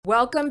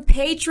Welcome,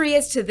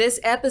 Patriots, to this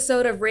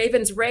episode of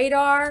Ravens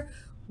Radar.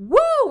 Woo!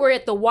 We're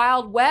at the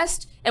Wild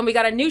West, and we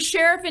got a new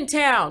sheriff in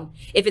town.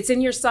 If it's in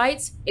your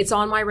sights, it's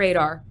on my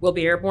radar. We'll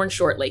be airborne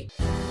shortly.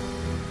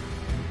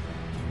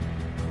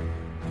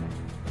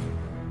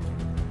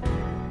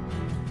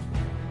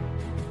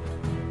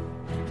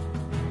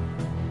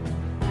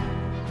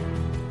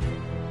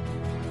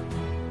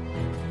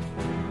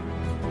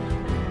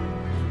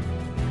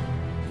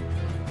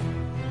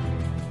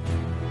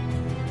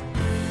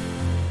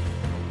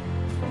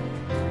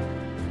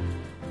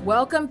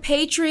 Welcome,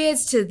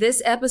 Patriots, to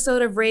this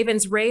episode of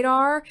Ravens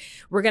Radar.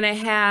 We're going to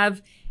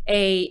have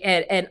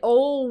an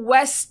Old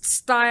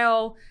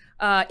West-style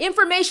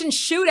information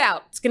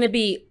shootout. It's going to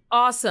be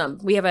awesome.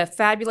 We have a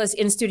fabulous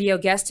in-studio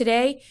guest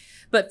today.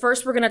 But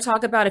first, we're going to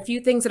talk about a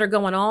few things that are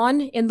going on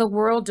in the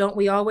world. Don't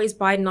we always?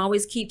 Biden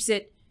always keeps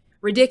it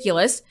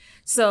ridiculous.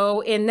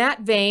 So in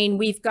that vein,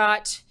 we've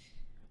got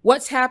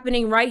what's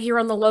happening right here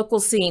on the local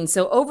scene.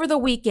 So over the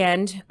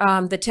weekend,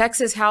 the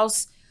Texas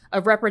House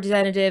of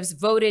Representatives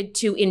voted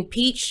to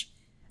impeach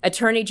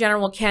Attorney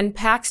General Ken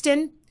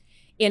Paxton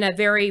in a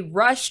very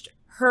rushed,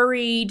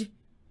 hurried,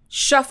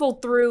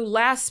 shuffled through,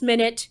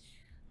 last-minute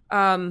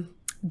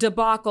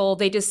debacle.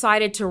 They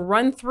decided to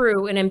run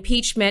through an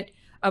impeachment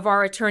of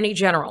our Attorney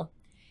General.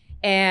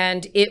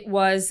 And it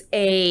was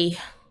a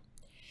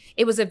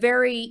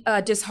very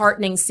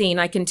disheartening scene,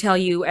 I can tell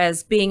you,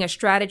 as being a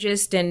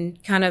strategist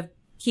and kind of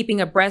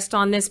keeping abreast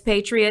on this,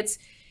 Patriots.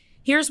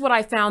 Here's what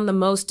I found the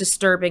most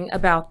disturbing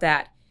about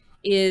that.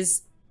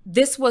 Is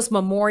this was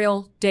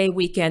Memorial Day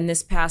weekend,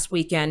 this past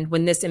weekend,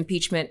 when this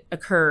impeachment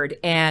occurred.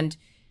 And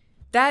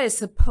that is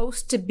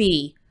supposed to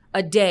be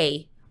a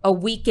day, a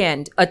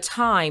weekend, a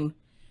time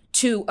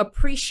to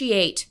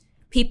appreciate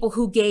people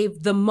who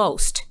gave the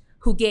most,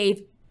 who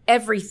gave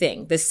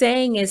everything. The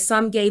saying is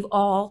some gave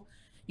all,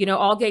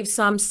 all gave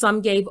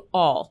some gave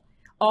all.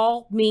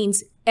 All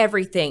means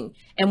everything.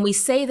 And we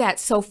say that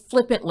so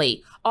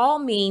flippantly. All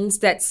means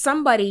that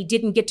somebody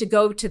didn't get to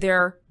go to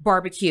their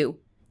barbecue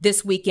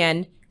this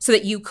weekend so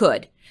that you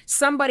could.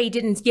 Somebody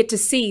didn't get to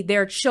see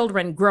their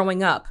children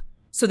growing up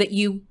so that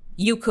you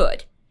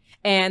could.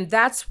 And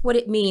that's what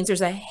it means.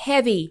 There's a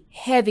heavy,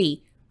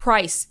 heavy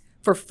price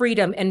for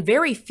freedom, and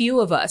very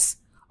few of us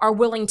are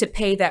willing to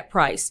pay that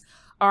price.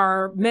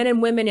 Our men and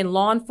women in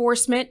law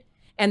enforcement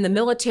and the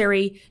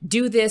military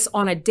do this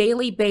on a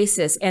daily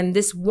basis. And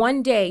this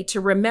one day to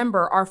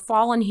remember our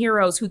fallen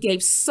heroes who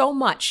gave so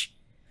much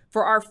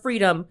for our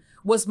freedom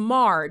was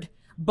marred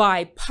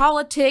by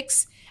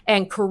politics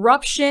and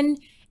corruption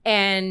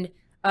and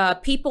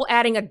people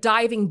adding a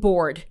diving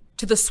board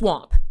to the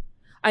swamp.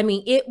 I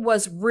mean, it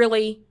was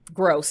really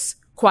gross,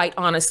 quite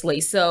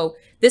honestly. So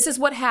this is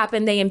what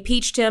happened. They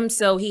impeached him.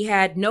 So he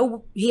had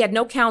no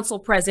counsel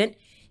present.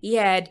 He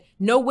had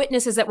no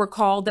witnesses that were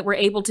called that were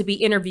able to be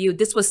interviewed.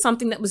 This was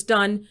something that was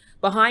done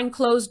behind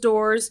closed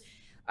doors,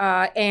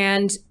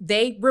 and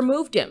they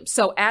removed him.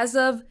 So as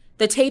of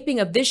the taping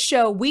of this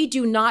show, we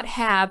do not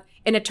have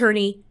an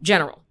attorney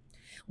general.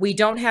 We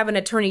don't have an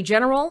attorney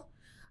general.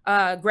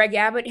 Greg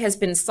Abbott has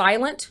been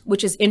silent,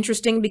 which is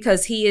interesting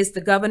because he is the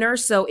governor.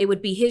 So it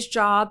would be his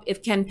job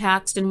if Ken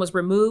Paxton was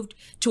removed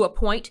to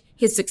appoint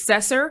his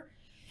successor.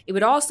 It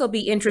would also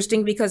be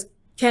interesting because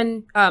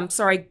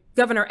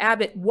Governor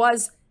Abbott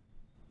was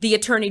the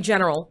attorney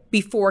general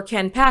before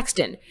Ken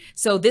Paxton.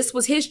 So this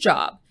was his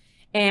job.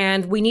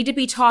 And we need to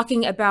be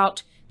talking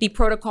about the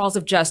protocols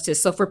of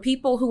justice. So for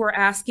people who are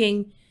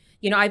asking,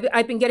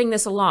 I've been getting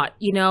this a lot,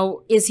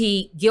 is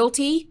he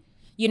guilty?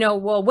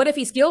 Well, what if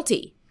he's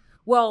guilty?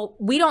 Well,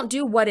 we don't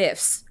do what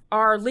ifs.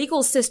 Our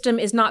legal system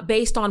is not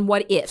based on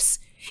what ifs.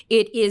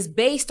 It is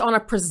based on a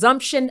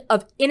presumption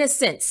of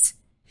innocence.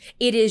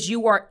 It is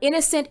you are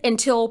innocent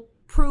until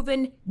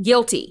proven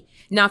guilty.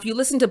 Now, if you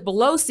listen to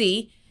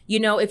Pelosi,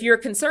 if you're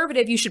a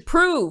conservative, you should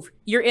prove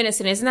you're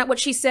innocent. Isn't that what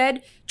she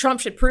said?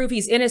 Trump should prove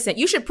he's innocent.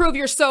 You should prove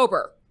you're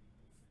sober.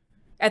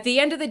 At the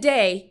end of the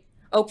day,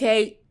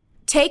 okay,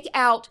 take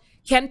out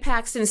Ken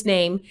Paxton's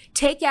name,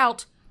 take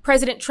out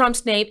President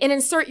Trump's name, and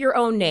insert your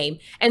own name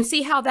and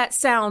see how that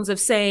sounds of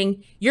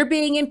saying you're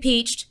being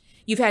impeached.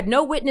 You've had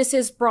no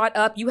witnesses brought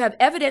up. You have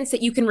evidence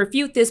that you can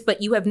refute this,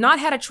 but you have not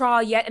had a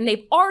trial yet. And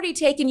they've already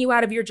taken you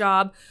out of your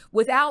job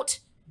without,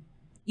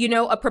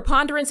 a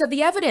preponderance of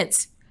the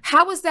evidence.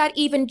 How is that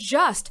even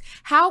just?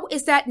 How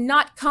is that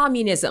not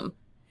communism?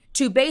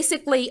 To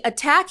basically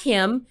attack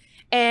him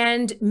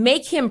and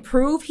make him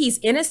prove he's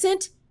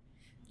innocent?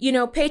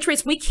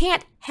 Patriots, we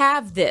can't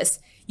have this.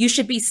 You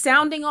should be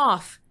sounding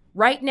off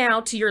right now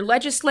to your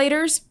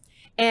legislators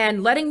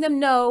and letting them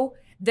know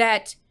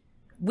that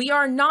we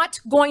are not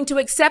going to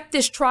accept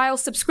this trial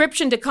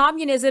subscription to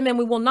communism, and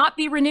we will not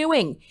be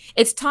renewing.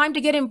 It's time to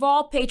get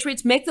involved,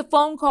 Patriots. Make the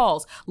phone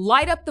calls,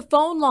 light up the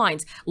phone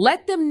lines,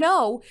 let them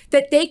know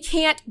that they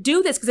can't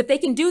do this, because if they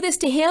can do this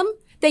to him,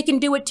 they can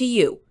do it to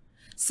you.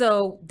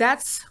 So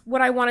that's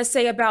what I want to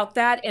say about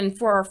that. And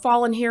for our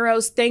fallen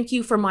heroes, thank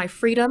you for my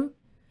freedom,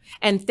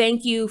 and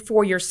thank you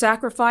for your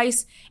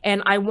sacrifice.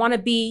 And I want to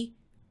be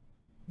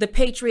the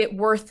patriot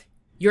worth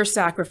your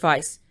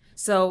sacrifice.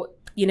 So,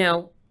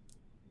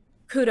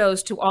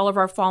 kudos to all of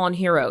our fallen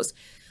heroes.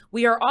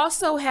 We are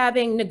also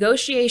having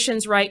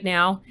negotiations right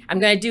now. I'm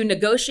going to do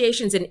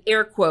negotiations in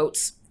air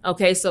quotes.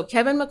 Okay, so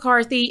Kevin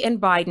McCarthy and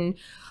Biden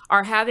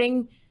are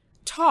having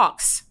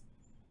talks,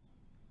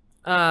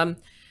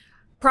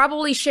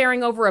 probably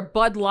sharing over a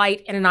Bud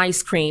Light and an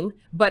ice cream,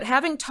 but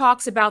having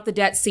talks about the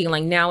debt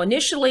ceiling. Now,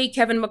 initially,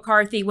 Kevin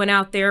McCarthy went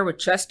out there with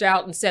chest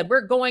out and said,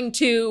 we're going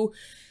to,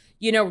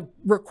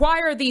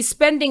 require these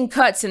spending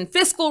cuts and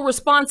fiscal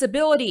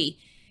responsibility.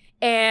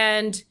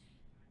 And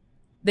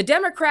the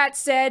Democrats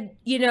said,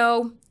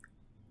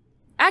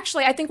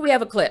 actually, I think we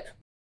have a clip.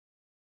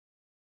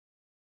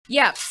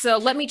 Yeah, so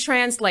let me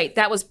translate.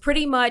 That was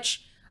pretty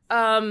much,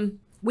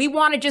 we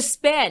want to just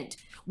spend.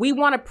 We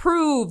want to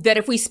prove that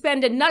if we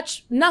spend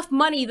enough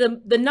money,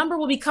 the number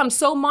will become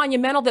so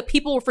monumental that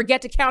people will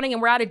forget to counting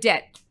and we're out of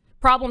debt.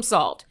 Problem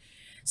solved.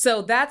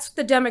 So that's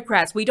the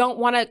Democrats. We don't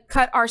want to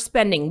cut our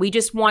spending. We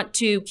just want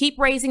to keep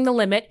raising the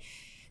limit.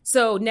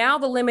 So now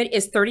the limit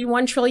is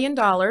 $31 trillion,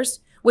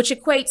 which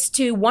equates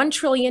to $1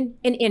 trillion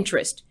in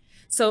interest.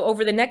 So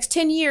over the next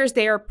 10 years,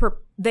 they are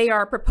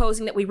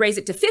proposing that we raise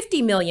it to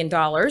 $50 million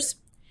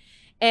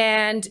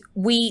and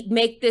we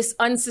make this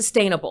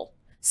unsustainable.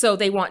 So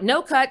they want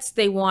no cuts.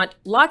 They want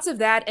lots of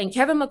that. And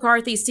Kevin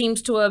McCarthy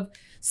seems to have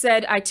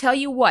said, I tell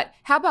you what,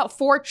 how about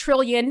 $4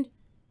 trillion,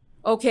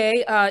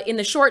 in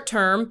the short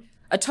term,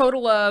 a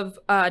total of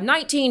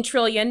 $19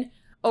 trillion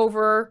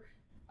over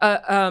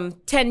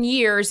 10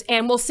 years,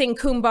 and we'll sing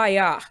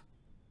Kumbaya.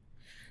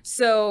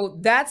 So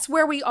that's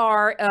where we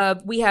are.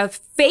 We have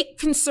fake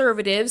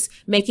conservatives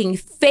making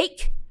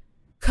fake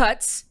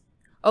cuts,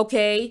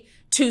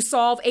 to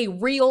solve a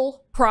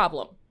real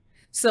problem.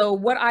 So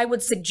what I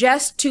would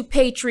suggest to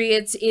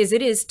patriots is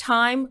it is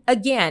time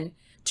again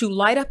to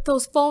light up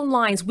those phone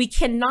lines. We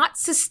cannot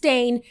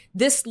sustain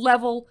this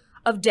level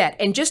of debt.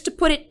 And just to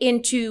put it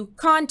into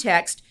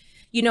context,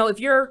 if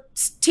your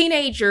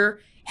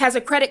teenager has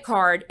a credit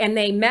card and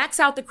they max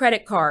out the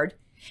credit card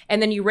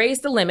and then you raise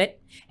the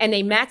limit and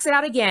they max it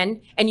out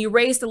again and you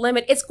raise the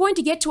limit, it's going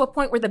to get to a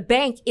point where the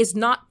bank is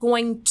not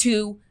going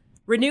to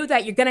renew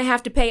that. You're going to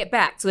have to pay it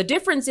back. So the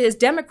difference is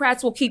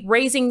Democrats will keep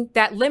raising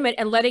that limit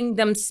and letting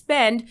them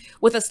spend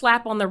with a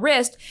slap on the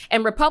wrist.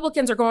 And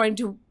Republicans are going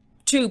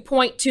to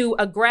point to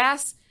a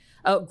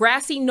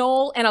grassy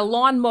knoll and a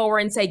lawnmower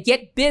and say,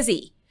 get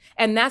busy.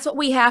 And that's what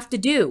we have to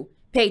do,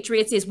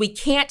 patriots, is we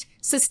can't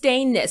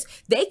sustain this.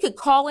 They could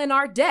call in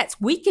our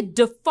debts. We could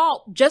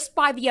default just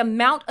by the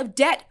amount of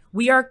debt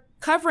we are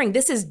covering.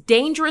 This is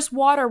dangerous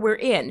water we're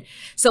in.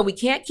 So we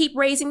can't keep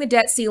raising the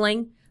debt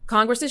ceiling.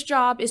 Congress's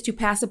job is to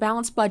pass a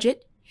balanced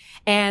budget,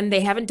 and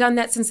they haven't done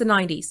that since the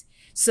 90s.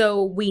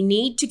 So we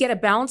need to get a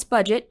balanced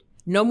budget,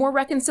 no more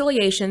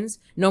reconciliations,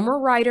 no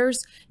more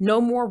riders, no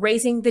more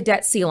raising the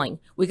debt ceiling.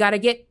 We got to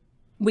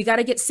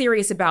get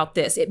serious about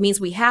this. It means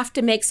we have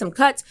to make some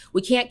cuts.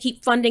 We can't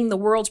keep funding the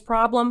world's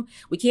problem.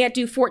 We can't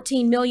do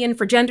 $14 million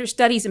for gender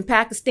studies in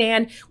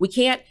Pakistan. We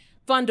can't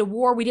fund a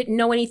war we didn't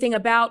know anything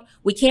about.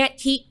 We can't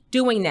keep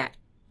doing that.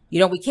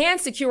 We can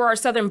secure our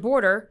southern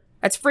border.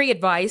 That's free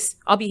advice.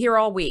 I'll be here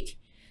all week.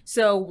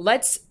 So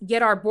let's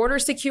get our border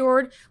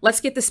secured. Let's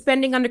get the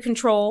spending under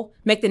control,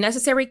 make the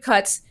necessary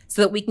cuts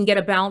so that we can get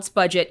a balanced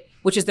budget,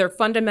 which is their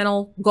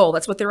fundamental goal.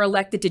 That's what they're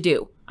elected to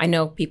do. I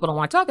know people don't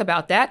want to talk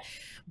about that.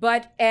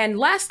 And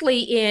lastly,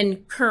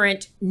 in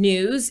current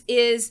news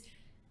is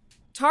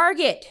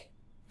Target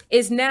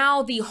is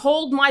now the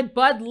hold my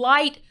Bud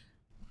Light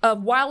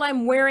of while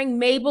I'm wearing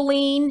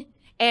Maybelline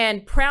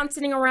and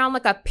prancing around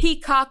like a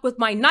peacock with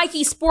my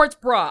Nike sports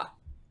bra.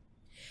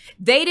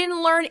 They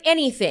didn't learn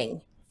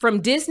anything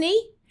from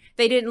Disney.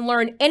 They didn't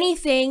learn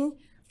anything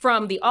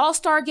from the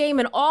All-Star Game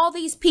and all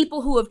these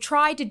people who have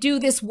tried to do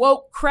this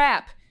woke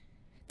crap.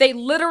 They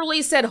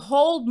literally said,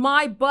 hold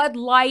my Bud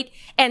Light,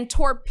 and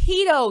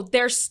torpedoed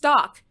their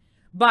stock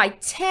by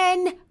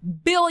 $10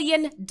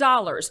 billion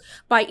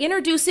by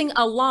introducing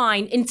a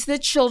line into the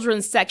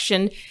children's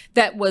section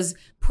that was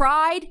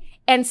pride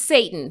and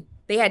Satan.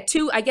 They had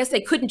two, I guess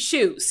they couldn't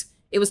choose.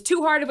 It was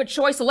too hard of a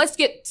choice. So let's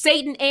get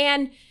Satan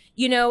and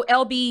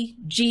LBGT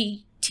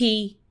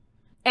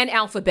and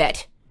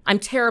alphabet. I'm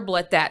terrible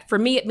at that. For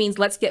me, it means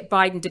let's get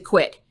Biden to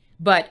quit.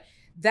 But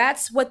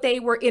that's what they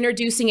were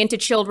introducing into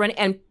children,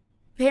 and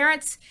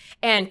parents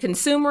and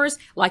consumers,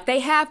 like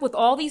they have with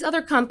all these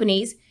other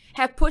companies,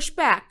 have pushed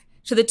back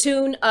to the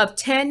tune of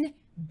 $10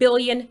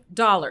 billion.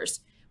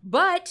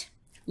 But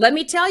let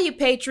me tell you,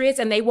 patriots,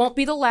 and they won't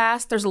be the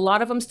last. There's a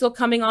lot of them still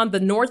coming on. The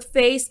North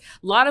Face,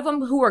 a lot of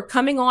them who are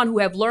coming on who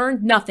have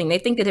learned nothing. They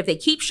think that if they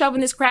keep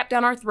shoving this crap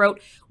down our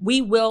throat, we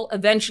will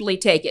eventually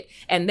take it.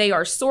 And they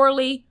are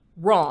sorely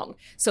wrong.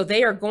 So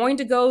they are going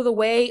to go the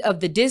way of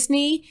the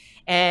Disney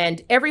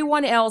and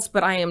everyone else.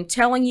 But I am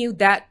telling you,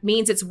 that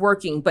means it's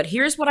working. But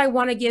here's what I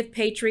want to give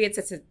patriots.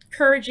 It's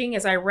encouraging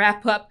as I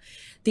wrap up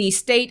the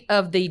state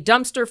of the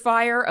dumpster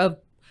fire of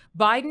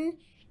Biden.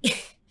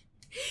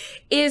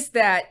 Is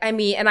that,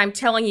 and I'm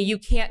telling you, you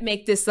can't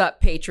make this up,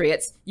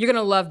 patriots. You're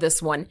going to love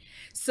this one.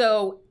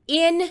 So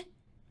in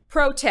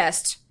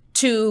protest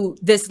to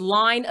this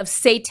line of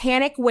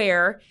satanic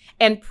wear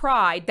and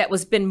pride that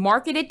was been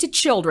marketed to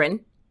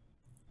children.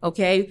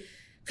 Okay.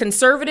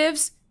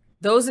 Conservatives,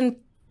 those in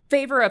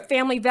favor of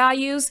family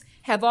values,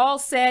 have all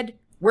said,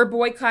 we're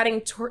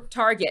boycotting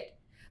Target.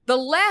 The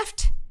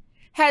left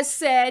has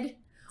said,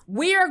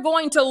 we are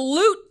going to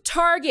loot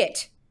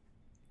Target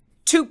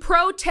to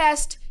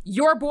protest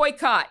your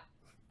boycott.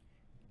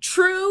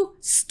 True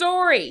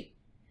story.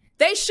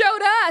 They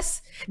showed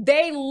us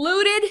they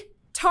looted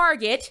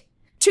Target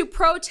to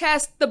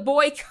protest the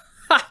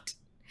boycott.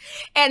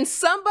 And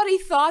somebody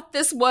thought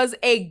this was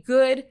a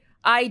good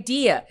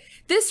idea.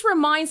 This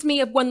reminds me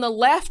of when the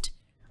left,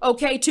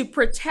 to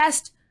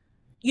protest,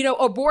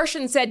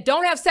 abortion, said,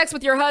 don't have sex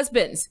with your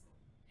husbands.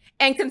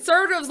 And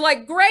conservatives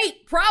like,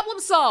 great, problem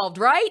solved,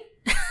 right?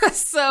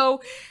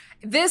 So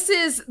this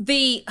is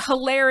the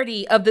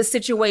hilarity of the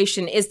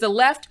situation, is the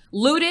left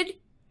looted,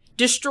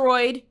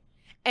 destroyed,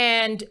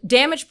 and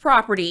damaged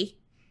property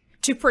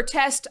to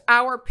protest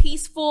our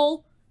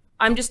peaceful,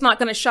 I'm just not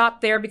going to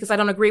shop there because I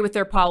don't agree with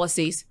their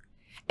policies.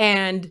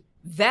 And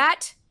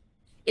that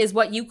is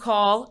what you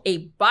call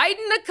a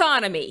Biden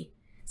economy.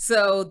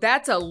 So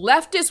that's a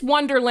leftist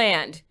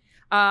wonderland.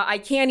 I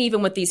can't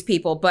even with these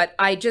people, but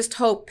I just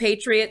hope,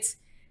 patriots,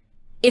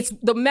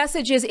 the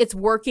message is it's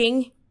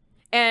working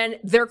and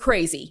they're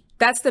crazy.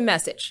 That's the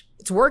message.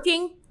 It's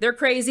working. They're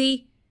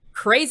crazy.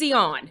 Crazy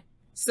on.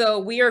 So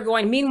we are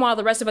going, meanwhile,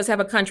 the rest of us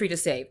have a country to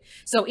save.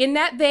 So in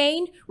that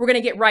vein, we're going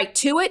to get right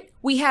to it.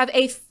 We have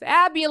a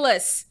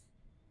fabulous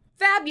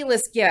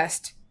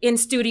guest in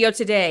studio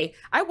today.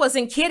 I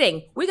wasn't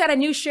kidding. We got a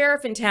new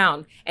sheriff in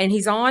town, and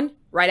he's on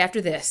right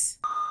after this.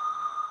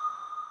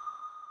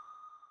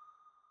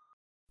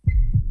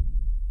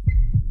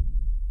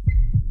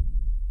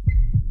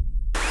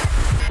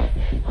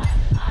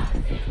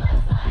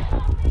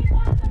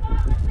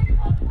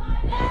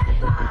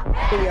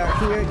 We are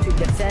here to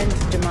defend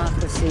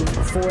democracy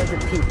for the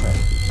people.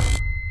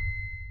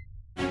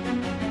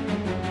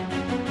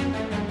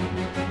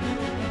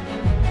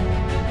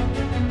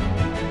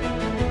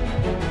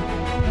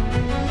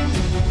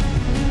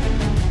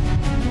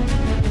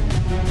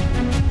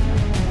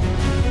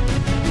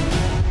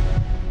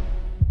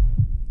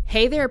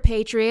 Hey there,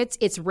 Patriots.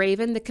 It's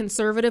Raven, the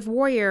conservative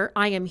warrior.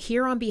 I am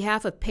here on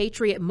behalf of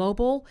Patriot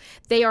Mobile.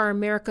 They are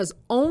America's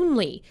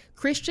only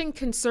Christian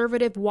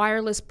conservative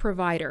wireless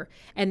provider,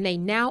 and they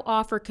now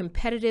offer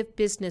competitive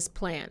business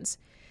plans.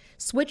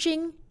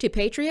 Switching to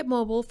Patriot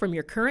Mobile from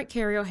your current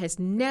carrier has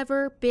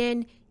never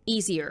been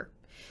easier.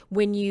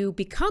 When you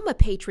become a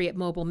Patriot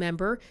Mobile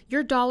member,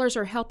 your dollars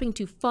are helping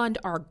to fund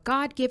our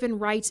God-given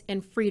rights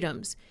and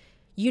freedoms.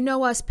 You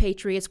know us,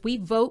 Patriots. We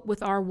vote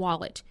with our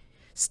wallet.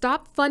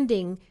 Stop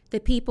funding the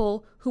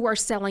people who are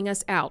selling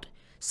us out.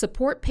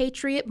 Support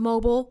Patriot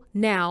Mobile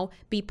now.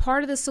 Be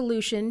part of the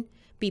solution.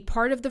 Be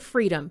part of the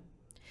freedom.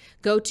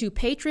 Go to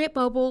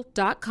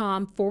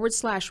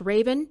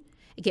patriotmobile.com/Raven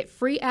and get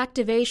free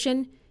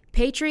activation.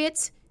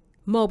 Patriots,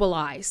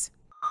 mobilize.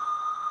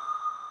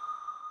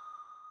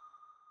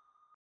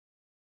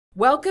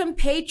 Welcome,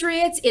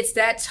 Patriots. It's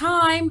that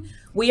time.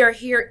 We are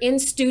here in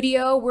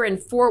studio. We're in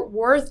Fort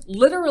Worth,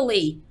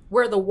 literally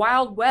where the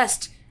Wild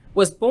West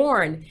was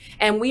born,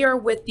 and we are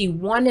with the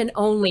one and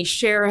only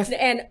sheriff.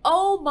 And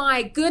oh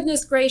my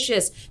goodness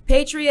gracious,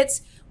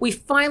 Patriots, we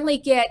finally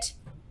get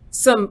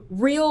some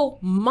real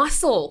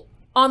muscle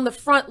on the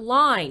front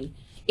line.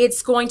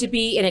 It's going to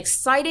be an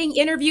exciting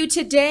interview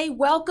today.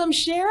 Welcome,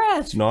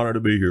 Sheriff. It's an honor to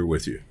be here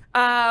with you.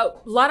 A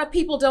lot of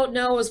people don't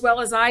know as well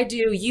as I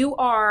do, you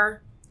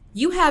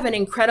have an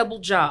incredible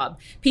job.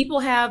 People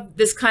have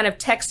this kind of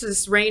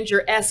Texas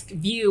Ranger-esque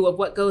view of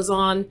what goes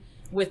on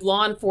with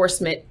law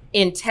enforcement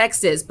in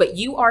Texas, but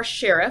you are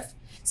sheriff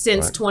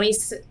since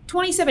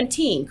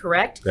 2017,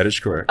 correct? That is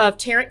correct. Of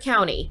Tarrant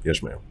County.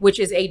 Yes, ma'am. Which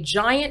is a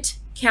giant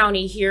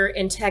county here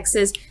in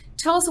Texas.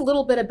 Tell us a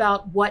little bit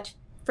about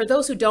for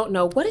those who don't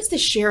know, what does the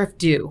sheriff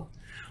do?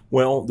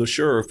 Well, the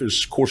sheriff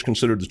is, of course,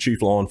 considered the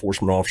chief law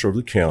enforcement officer of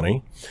the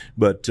county,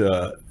 but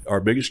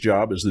our biggest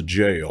job is the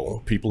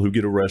jail. People who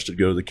get arrested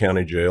go to the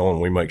county jail,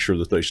 and we make sure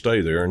that they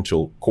stay there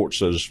until court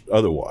says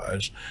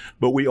otherwise.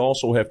 But we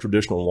also have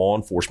traditional law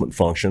enforcement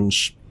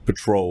functions,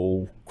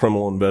 patrol,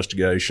 criminal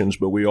investigations,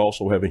 but we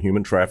also have a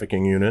human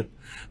trafficking unit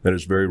that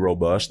is very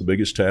robust, the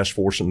biggest task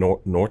force in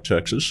North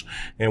Texas,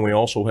 and we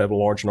also have a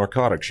large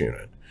narcotics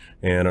unit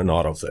and an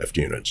auto theft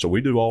unit. So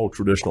we do all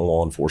traditional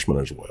law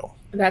enforcement as well.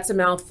 That's a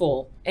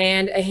mouthful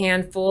and a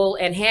handful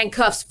and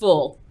handcuffs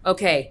full.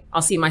 Okay,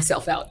 I'll see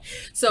myself out.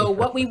 So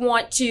what we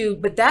want to,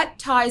 but that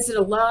ties it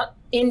a lot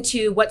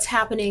into what's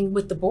happening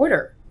with the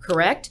border,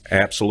 correct?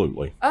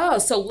 Absolutely. Oh,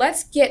 so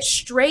let's get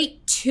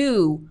straight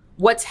to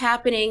what's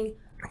happening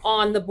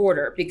on the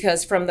border,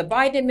 because from the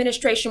Biden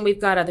administration,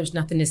 we've got, there's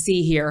nothing to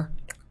see here,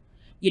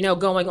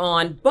 going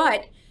on,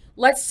 but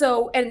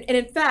and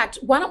in fact,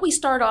 why don't we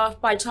start off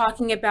by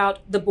talking about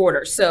the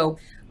border? So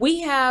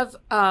we have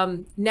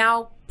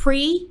now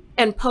pre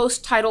and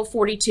post Title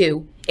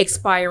 42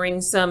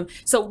 expiring so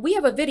we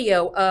have a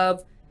video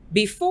of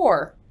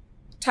before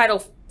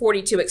Title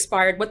 42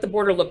 expired, what the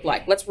border looked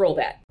like. Let's roll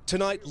that.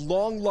 Tonight,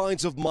 long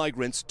lines of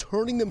migrants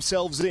turning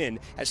themselves in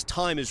as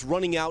time is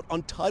running out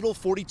on Title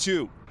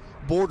 42.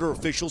 Border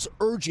officials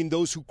urging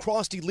those who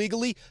crossed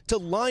illegally to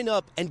line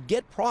up and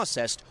get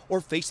processed or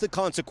face the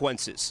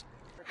consequences.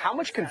 How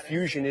much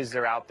confusion is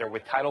there out there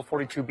with Title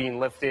 42 being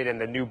lifted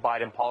and the new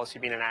Biden policy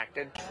being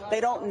enacted?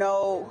 They don't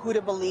know who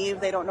to believe.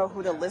 They don't know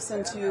who to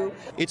listen to.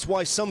 It's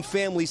why some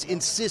families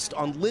insist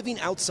on living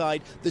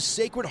outside the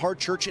Sacred Heart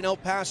Church in El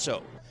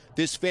Paso.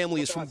 This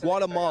family is from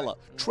Guatemala,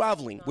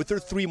 traveling with their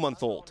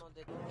 3-month-old.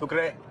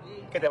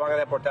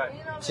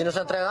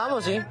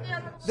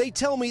 They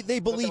tell me they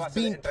believe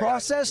being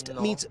processed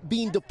means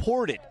being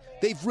deported.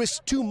 They've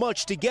risked too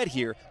much to get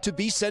here to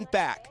be sent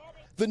back.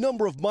 The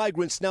number of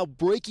migrants now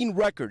breaking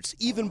records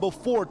even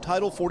before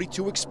Title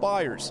 42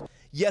 expires.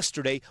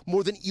 Yesterday,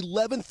 more than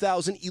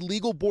 11,000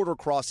 illegal border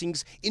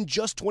crossings in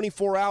just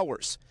 24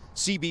 hours.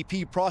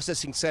 CBP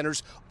processing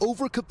centers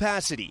over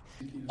capacity,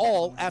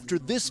 all after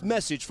this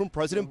message from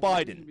President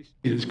Biden.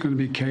 It's going to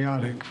be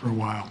chaotic for a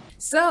while.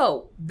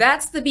 So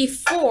that's the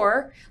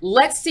before.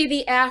 Let's see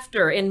the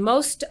after. In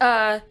most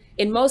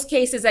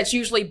cases, that's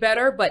usually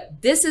better,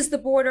 but this is the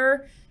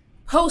border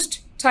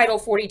post Title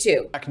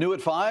 42. Back new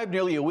at 5,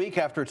 nearly a week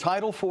after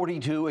Title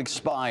 42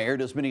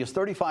 expired, as many as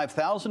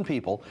 35,000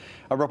 people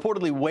are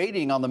reportedly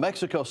waiting on the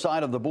Mexico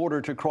side of the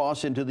border to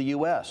cross into the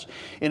U.S.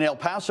 In El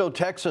Paso,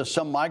 Texas,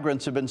 some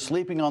migrants have been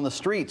sleeping on the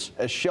streets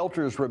as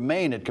shelters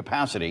remain at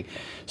capacity.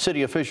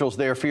 City officials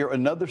there fear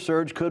another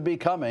surge could be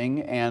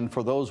coming, and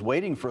for those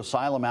waiting for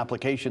asylum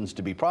applications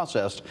to be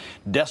processed,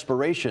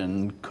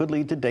 desperation could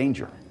lead to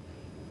danger.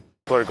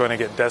 People are going to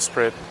get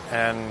desperate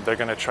and they're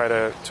going to try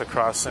to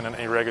cross in an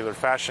irregular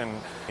fashion,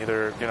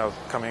 either,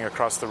 coming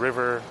across the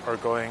river or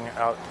going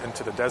out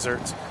into the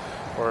desert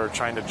or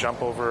trying to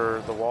jump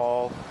over the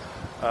wall,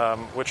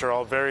 which are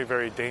all very,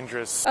 very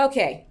dangerous.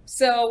 Okay,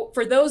 so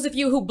for those of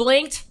you who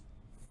blinked,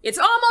 it's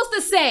almost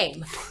the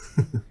same.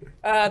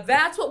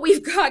 That's what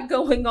we've got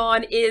going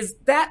on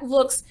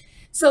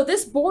so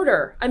this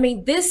border,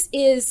 this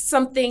is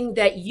something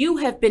that you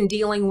have been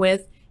dealing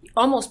with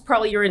almost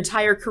probably your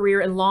entire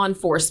career in law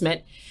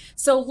enforcement.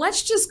 So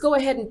let's just go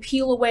ahead and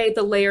peel away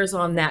the layers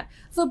on that.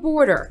 The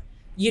border,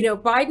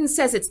 Biden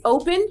says it's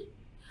open.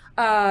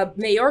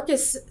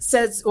 Biden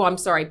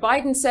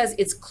says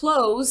it's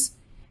closed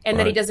and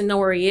that he doesn't know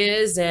where he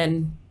is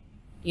and,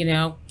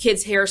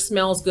 kid's hair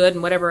smells good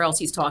and whatever else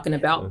he's talking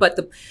about. But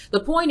the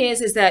point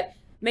is that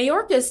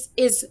Mayorkas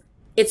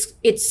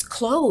it's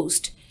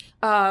closed.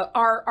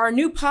 Our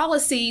new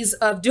policies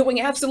of doing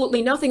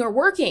absolutely nothing are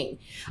working.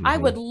 Mm-hmm. I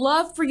would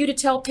love for you to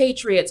tell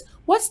patriots,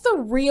 what's the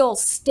real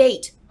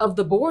state of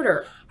the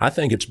border? I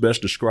think it's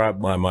best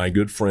described by my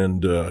good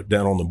friend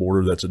down on the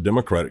border that's a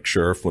Democratic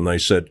sheriff when they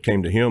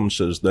came to him,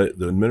 says that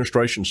the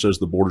administration says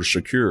the border's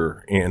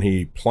secure, and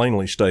he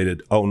plainly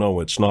stated, oh,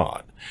 no, it's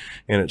not.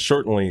 And it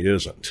certainly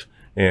isn't.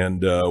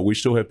 And we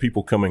still have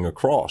people coming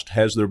across.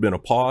 Has there been a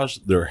pause?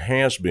 There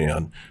has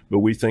been, but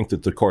we think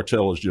that the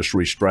cartel is just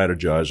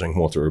re-strategizing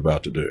what they're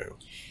about to do.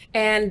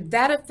 And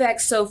that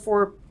affects, so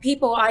for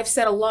people, I've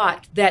said a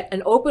lot, that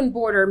an open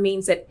border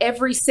means that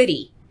every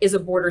city is a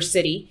border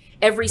city,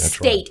 every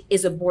state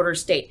is a border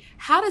state.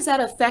 How does that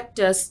affect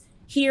us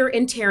here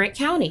in Tarrant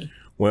County?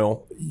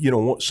 Well,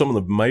 some of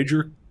the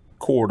major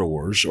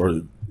corridors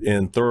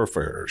and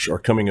thoroughfares are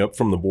coming up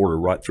from the border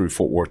right through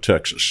Fort Worth,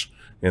 Texas.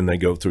 And they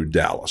go through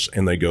Dallas,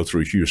 and they go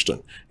through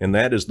Houston. And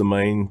that is the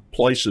main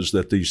places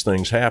that these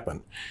things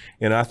happen.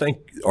 And I think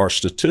our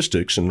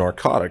statistics in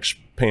narcotics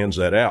pans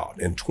that out.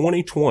 In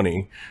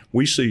 2020,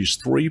 we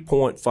seized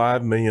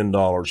 $3.5 million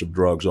of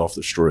drugs off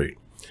the street.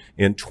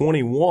 In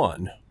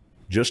 21,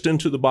 just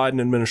into the Biden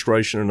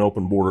administration and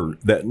open border,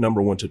 that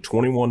number went to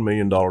 $21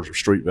 million of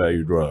street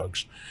value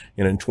drugs.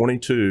 And in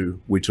 22,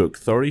 we took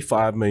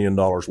 $35 million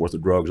worth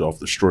of drugs off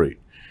the street.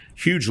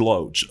 Huge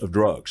loads of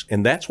drugs.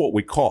 And that's what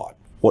we caught.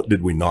 What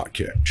did we not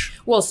catch?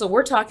 Well, so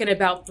we're talking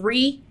about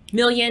 3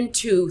 million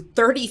to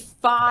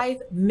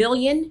 35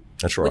 million.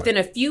 That's right. Within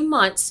a few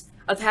months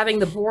of having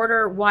the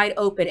border wide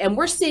open. And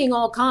we're seeing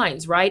all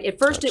kinds, right? At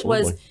first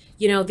Absolutely.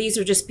 It was, these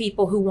are just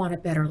people who want a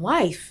better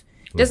life.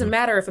 It doesn't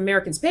matter if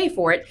Americans pay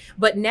for it.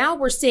 But now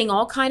we're seeing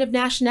all kind of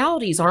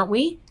nationalities, aren't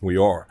we? We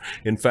are.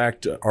 In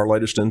fact, our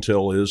latest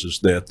intel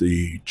is that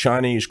the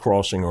Chinese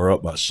crossing are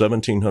up by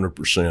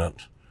 1,700%.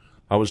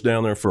 I was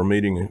down there for a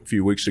meeting a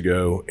few weeks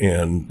ago,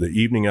 and the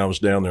evening I was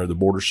down there, the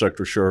Border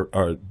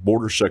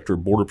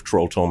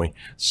Patrol told me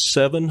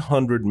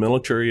 700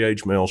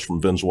 military-age males from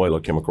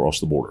Venezuela came across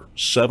the border.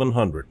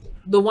 700.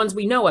 The ones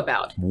we know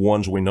about.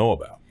 Ones we know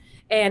about.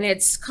 And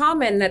it's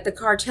common that the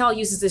cartel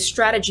uses this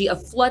strategy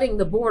of flooding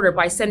the border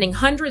by sending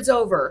hundreds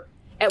over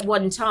at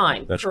one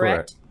time. That's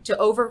correct. To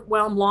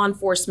overwhelm law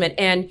enforcement.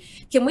 And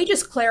can we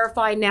just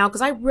clarify now,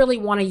 because I really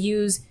want to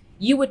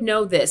you would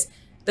know this.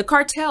 The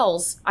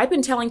cartels, I've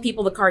been telling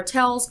people the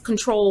cartels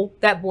control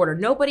that border.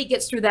 Nobody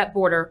gets through that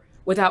border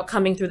without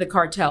coming through the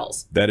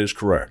cartels. That is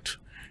correct.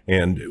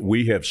 And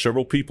we have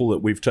several people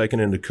that we've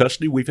taken into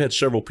custody. We've had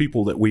several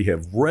people that we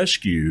have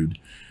rescued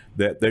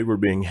that they were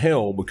being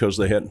held because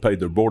they hadn't paid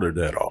their border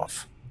debt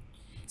off.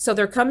 So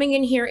they're coming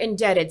in here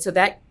indebted. So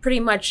that pretty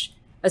much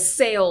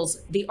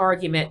assails the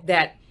argument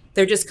that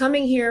they're just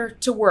coming here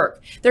to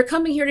work. They're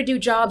coming here to do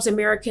jobs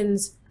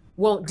Americans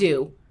won't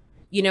do,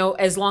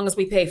 as long as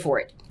we pay for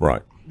it.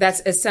 Right.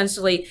 That's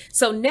essentially.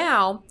 So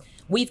now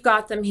we've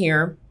got them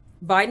here.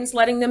 Biden's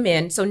letting them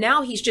in. So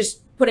now he's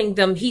just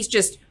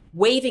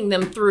waving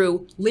them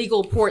through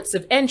legal ports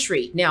of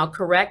entry now,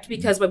 correct?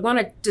 Because we want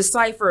to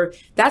decipher,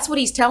 that's what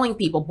he's telling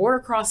people.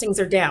 Border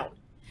crossings are down.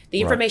 The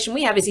information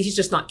we have is he's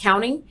just not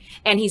counting,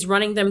 and he's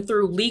running them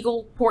through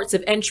legal ports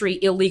of entry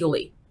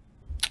illegally.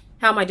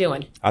 How am I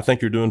doing? I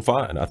think you're doing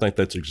fine. I think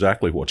that's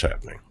exactly what's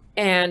happening.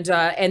 And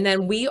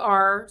then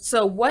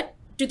so what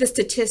do the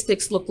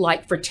statistics look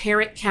like for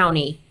Tarrant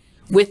County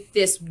with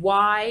this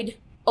wide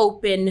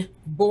open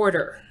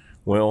border?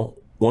 Well,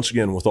 once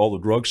again, with all the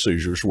drug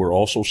seizures, we're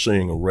also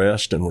seeing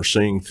arrests, and we're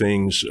seeing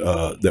things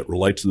that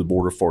relate to the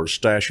border as far as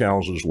stash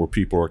houses where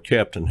people are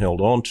kept and held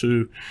on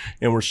to.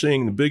 And we're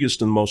seeing the biggest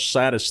and most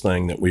saddest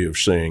thing that we are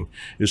seeing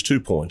is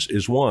 2 points.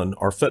 Is one,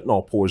 our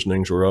fentanyl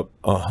poisonings are up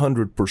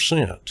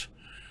 100%.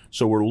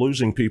 So we're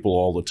losing people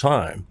all the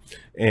time.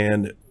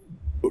 And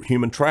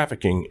human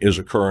trafficking is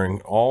occurring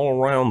all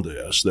around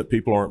this that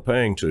people aren't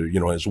paying to.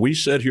 As we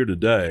said here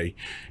today,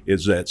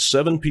 is that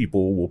 7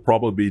 people will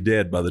probably be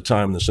dead by the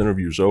time this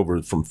interview is over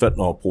from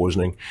fentanyl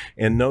poisoning.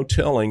 And no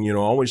telling, I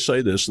always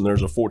say this, and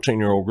there's a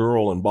 14-year-old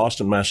girl in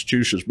Boston,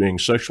 Massachusetts being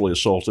sexually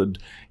assaulted,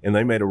 and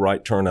they made a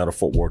right turn out of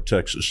Fort Worth,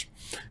 Texas.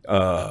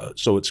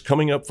 So it's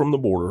coming up from the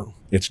border.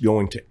 It's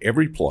going to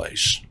every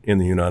place in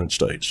the United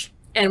States.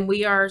 And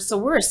we're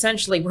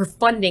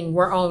funding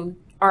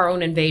our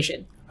own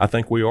invasion. I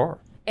think we are.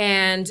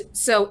 And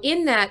so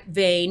in that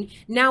vein,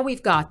 now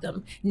we've got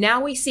them.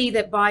 Now we see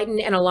that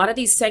Biden and a lot of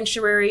these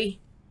sanctuary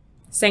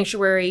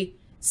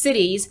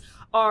cities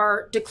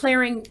are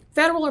declaring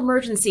federal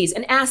emergencies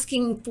and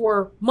asking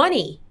for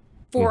money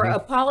for a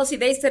policy.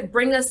 They said,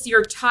 bring us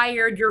your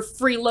tired, your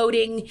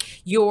freeloading,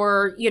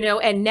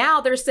 and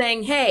now they're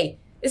saying, hey,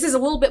 this is a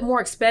little bit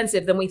more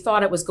expensive than we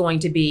thought it was going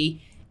to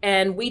be.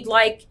 And we'd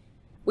like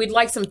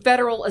some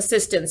federal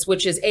assistance,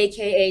 which is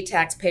AKA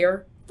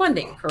taxpayer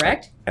funding,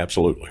 correct?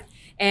 Absolutely.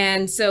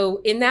 And so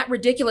in that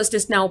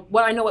ridiculousness, now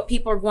what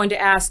people are going to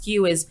ask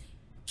you is,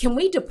 can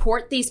we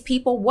deport these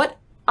people? What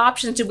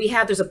options do we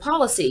have? There's a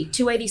policy,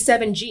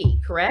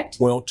 287G, correct?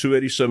 Well,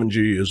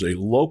 287G is a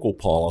local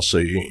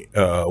policy,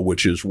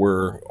 which is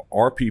where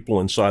our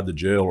people inside the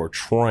jail are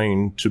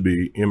trained to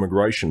be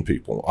immigration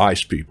people,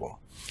 ICE people.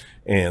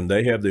 And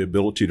they have the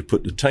ability to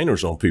put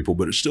detainers on people,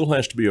 but it still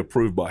has to be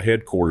approved by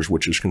headquarters,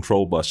 which is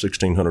controlled by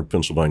 1600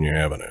 Pennsylvania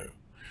Avenue.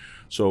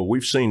 So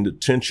we've seen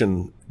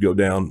detention go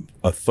down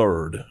a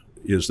third,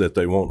 is that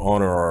they won't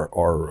honor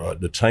our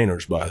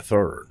detainers by a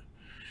third,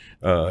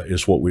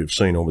 is what we've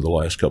seen over the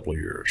last couple of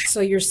years.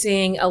 So you're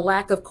seeing a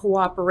lack of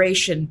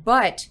cooperation,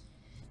 but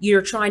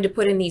you're trying to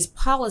put in these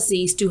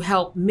policies to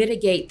help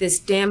mitigate this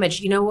damage.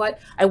 You know what?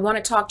 I want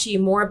to talk to you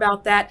more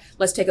about that.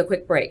 Let's take a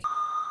quick break.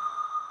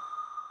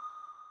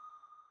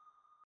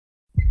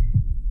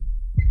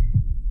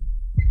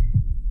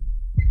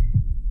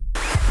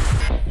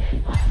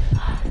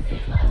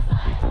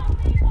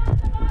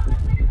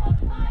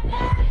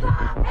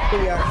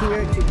 We are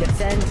here to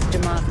defend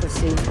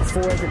democracy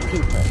for the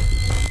people.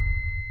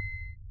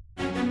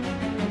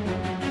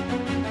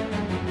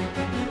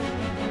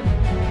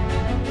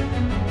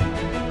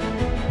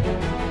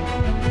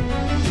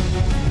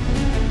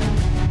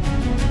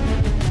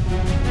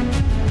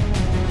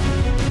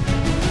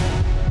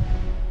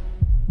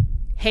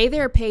 Hey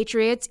there,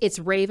 Patriots. It's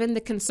Raven, the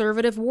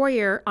conservative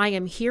warrior. I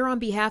am here on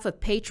behalf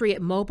of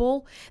Patriot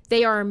Mobile.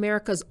 They are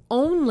America's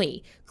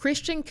only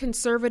Christian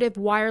conservative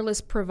wireless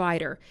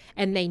provider,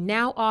 and they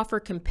now offer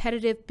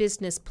competitive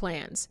business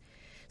plans.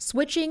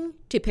 Switching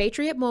to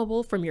Patriot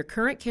Mobile from your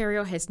current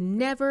carrier has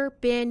never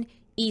been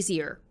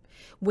easier.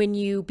 When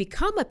you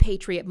become a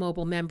Patriot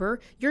Mobile member,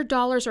 your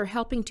dollars are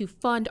helping to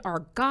fund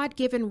our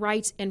God-given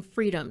rights and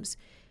freedoms.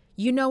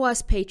 You know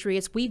us,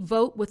 Patriots. We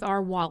vote with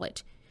our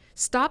wallet.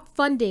 Stop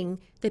funding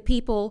the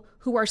people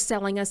who are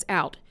selling us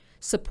out.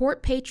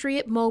 Support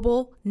Patriot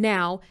Mobile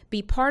now.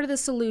 Be part of the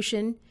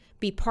solution.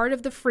 Be part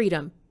of the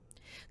freedom.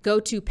 Go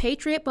to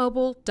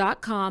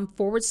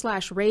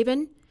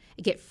patriotmobile.com/Raven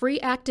and get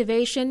free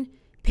activation.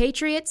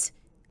 Patriots,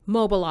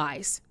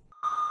 mobilize.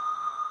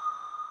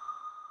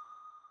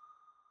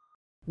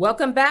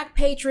 Welcome back,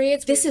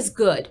 Patriots. This is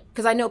good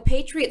because I know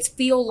Patriots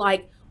feel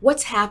like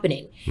what's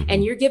happening,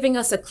 and you're giving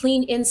us a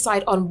clean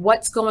insight on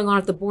what's going on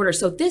at the border.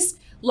 So this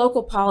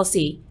local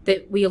policy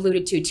that we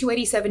alluded to,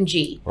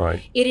 287G, right?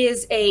 It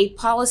is a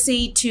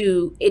policy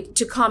to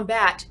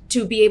combat,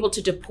 to be able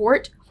to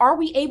deport. Are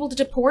we able to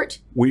deport?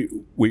 We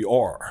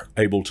are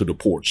able to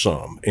deport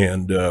some,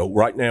 and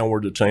right now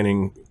we're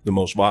detaining the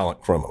most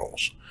violent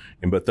criminals.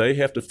 But they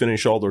have to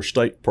finish all their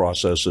state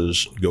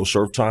processes, go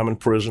serve time in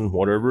prison,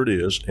 whatever it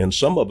is. And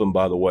some of them,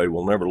 by the way,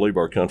 will never leave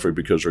our country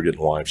because they're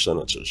getting life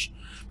sentences,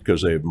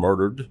 because they have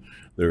murdered,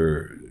 there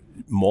are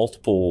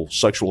multiple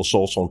sexual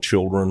assaults on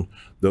children,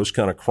 those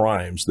kind of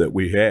crimes that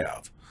we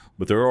have.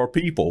 But there are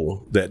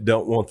people that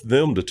don't want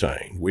them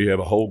detained. We have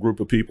a whole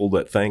group of people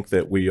that think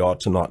that we ought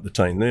to not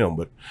detain them.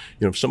 But,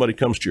 if somebody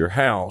comes to your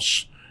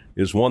house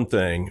is one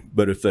thing,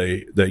 but if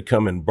they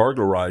come and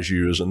burglarize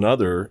you is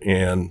another,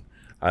 and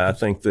I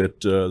think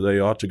that they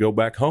ought to go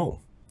back home.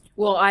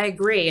 Well, I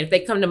agree. If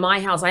they come to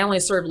my house, I only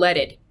serve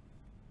leaded.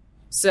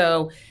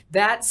 So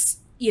that's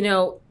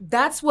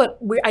what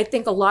I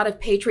think a lot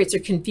of patriots are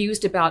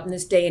confused about in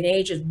this day and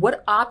age is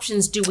what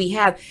options do we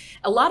have?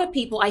 A lot of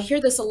people, I hear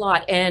this a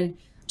lot, and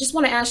just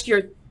want to ask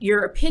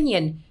your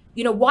opinion.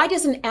 Why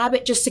doesn't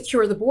Abbott just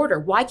secure the border?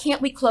 Why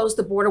can't we close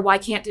the border? Why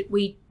can't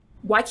we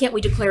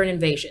declare an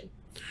invasion?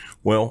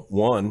 Well,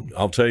 one,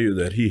 I'll tell you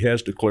that he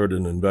has declared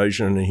an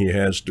invasion, and he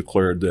has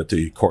declared that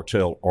the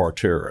cartel are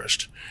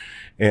terrorists.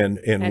 And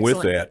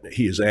with that,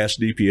 he has asked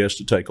DPS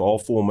to take all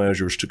full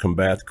measures to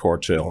combat the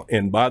cartel.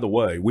 And by the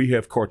way, we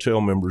have cartel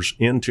members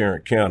in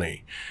Tarrant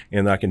County,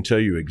 and I can tell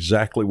you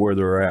exactly where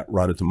they're at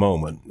right at the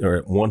moment. They're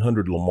at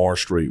 100 Lamar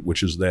Street,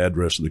 which is the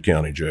address of the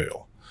county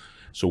jail.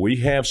 So we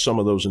have some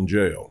of those in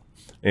jail.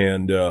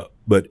 And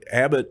but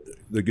Abbott,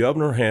 the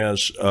governor,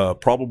 has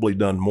probably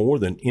done more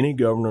than any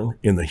governor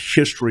in the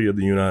history of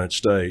the United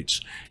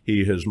States.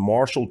 He has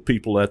marshaled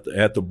people at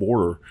the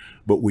border,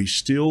 but we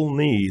still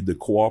need the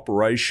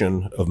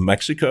cooperation of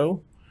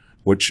Mexico,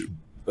 which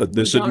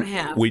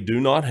we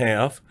do not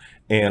have.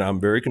 And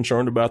I'm very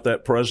concerned about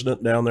that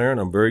president down there,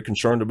 and I'm very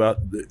concerned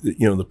about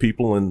the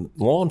people in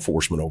law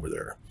enforcement over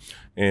there.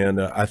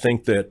 And I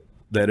think that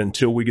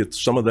until we get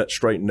some of that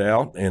straightened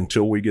out,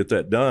 until we get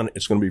that done,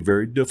 it's going to be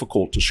very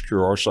difficult to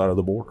secure our side of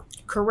the border.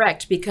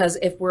 Correct, because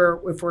if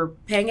we're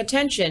paying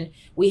attention,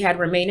 we had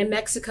remain in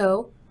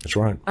Mexico. That's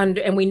right.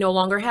 And we no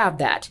longer have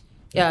that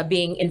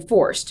being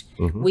enforced.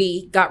 Mm-hmm.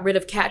 We got rid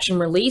of catch and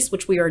release,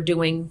 which we are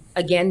doing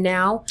again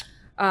now.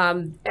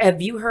 Have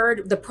you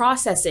heard the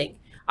processing?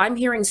 I'm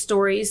hearing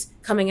stories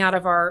coming out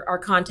of our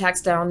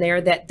contacts down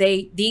there that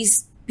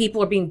these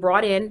people are being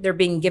brought in, they're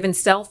being given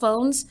cell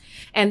phones,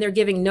 and they're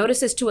giving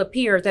notices to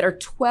appear that are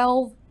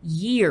 12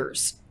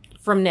 years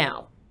from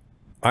now.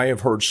 I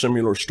have heard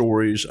similar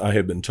stories. I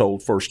have been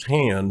told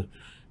firsthand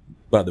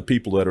by the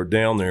people that are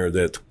down there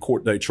that the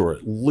court dates are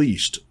at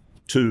least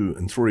 2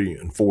 and 3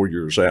 and 4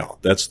 years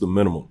out. That's the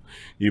minimum,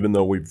 even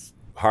though we've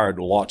hired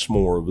lots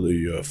more of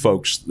the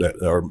folks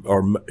that are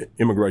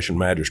immigration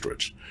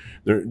magistrates.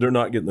 They're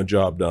not getting the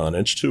job done.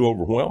 It's too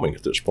overwhelming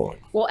at this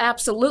point. Well,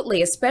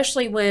 absolutely,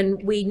 especially when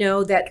we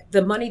know that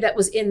the money that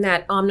was in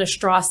that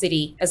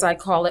omnistrosity, as I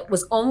call it,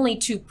 was only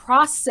to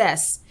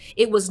process.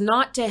 It was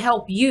not to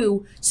help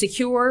you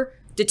secure,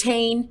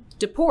 detain,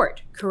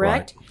 deport,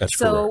 correct? Right. That's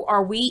so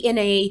correct.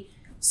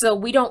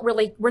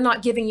 We're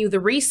not giving you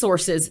the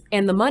resources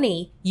and the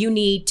money you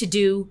need to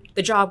do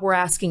the job we're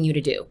asking you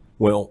to do.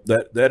 Well,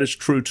 that is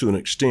true to an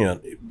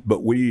extent,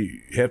 but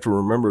we have to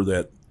remember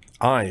that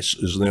ICE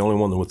is the only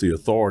one with the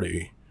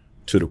authority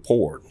to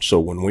deport.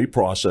 So when we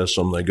process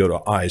them, they go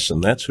to ICE,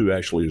 and that's who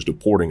actually is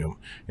deporting them.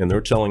 And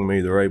they're telling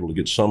me they're able to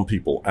get some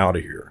people out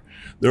of here.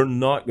 They're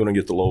not going to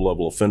get the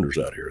low-level offenders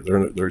out here.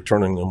 They're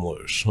turning them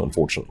loose,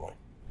 unfortunately.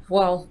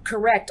 Well,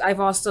 correct.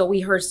 We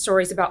heard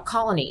stories about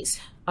colonies.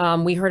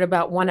 We heard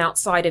about one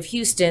outside of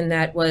Houston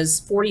that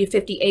was 40 or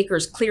 50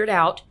 acres cleared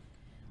out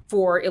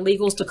for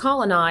illegals to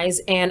colonize,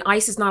 and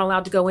ICE is not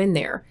allowed to go in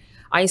there.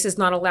 ICE is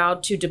not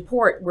allowed to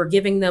deport. We're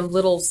giving them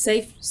little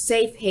safe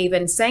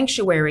haven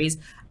sanctuaries.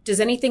 Does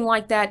anything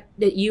like that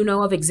you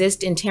know of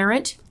exist in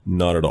Tarrant?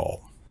 Not at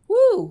all.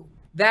 Woo!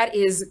 That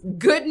is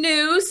good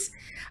news.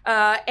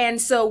 And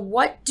so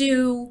what's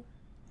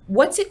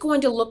it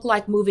going to look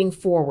like moving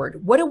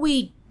forward? What do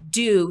we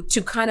do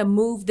to kind of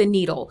move the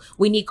needle?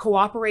 We need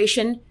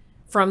cooperation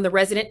from the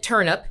resident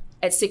turnip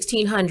at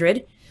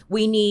 1600.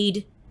 We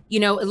need,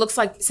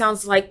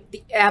 sounds like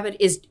the Abbott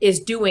is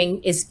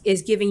giving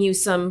you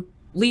some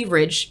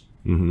leverage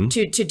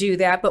to do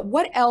that. But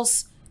what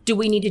else do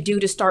we need to do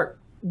to start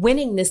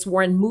winning this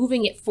war and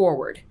moving it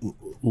forward?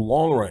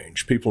 Long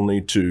range, people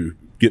need to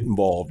get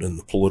involved in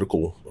the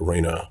political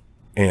arena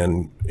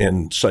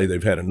and say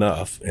they've had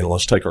enough and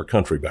let's take our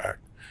country back.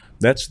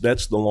 That's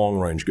the long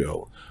range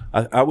goal.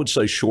 I would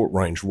say short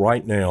range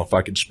right now, if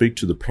I could speak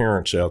to the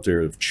parents out there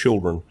of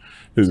children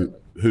who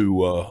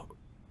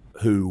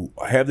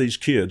have these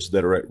kids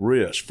that are at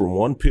risk for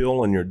one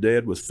pill and you're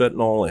dead with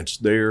fentanyl, and it's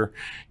there.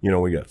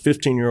 We got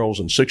 15-year-olds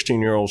and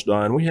 16-year-olds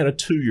dying. We had a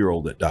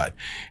 2-year-old that died.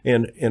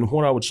 And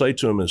what I would say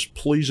to them is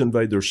please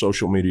invade their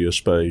social media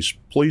space.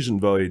 Please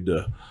invade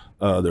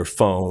their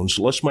phones.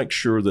 Let's make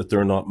sure that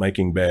they're not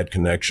making bad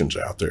connections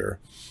out there.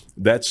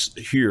 That's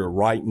here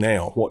right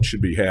now, what should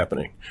be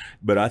happening.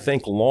 But I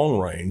think long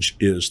range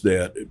is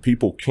that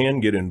people can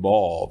get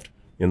involved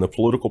in the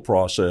political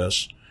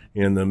process.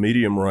 In the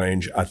medium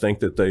range, I think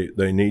that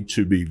they need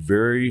to be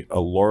very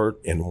alert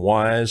and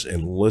wise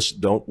and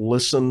don't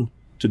listen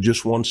to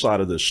just one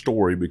side of this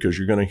story, because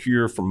you're going to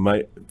hear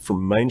from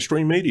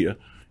mainstream media,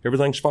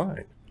 everything's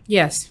fine.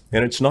 Yes.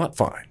 And it's not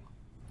fine.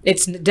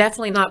 It's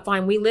definitely not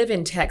fine. We live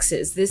in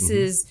Texas. This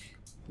is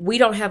we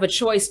don't have a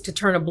choice to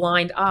turn a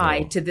blind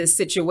eye to this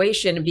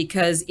situation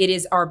because it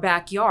is our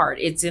backyard.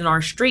 It's in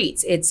our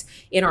streets. It's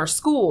in our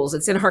schools.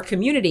 It's in our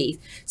community.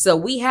 So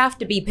we have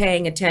to be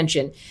paying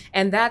attention.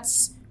 And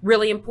that's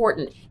really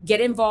important.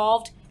 Get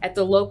involved at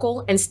the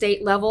local and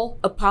state level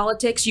of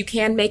politics. You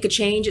can make a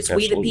change. It's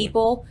Absolutely. we the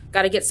people.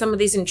 Got to get some of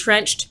these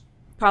entrenched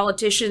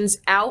politicians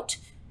out.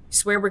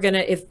 Swear we're going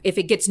to, if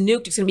it gets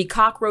nuked, it's going to be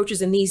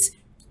cockroaches in these,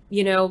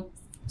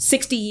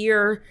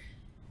 60-year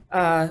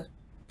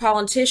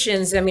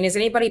politicians. I mean, is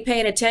anybody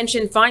paying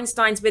attention?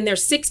 Feinstein's been there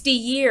 60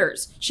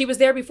 years. She was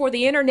there before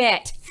the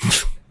internet.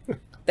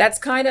 That's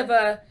kind of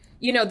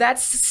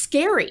that's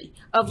scary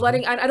of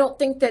letting, I don't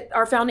think that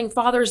our founding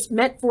fathers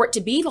meant for it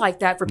to be like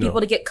that, for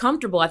people to get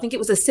comfortable. I think it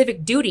was a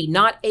civic duty,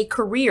 not a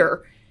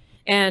career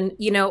and,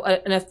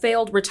 a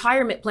failed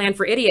retirement plan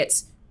for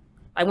idiots.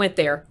 I went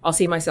there. I'll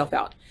see myself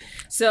out.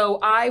 So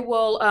I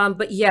will,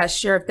 but yes,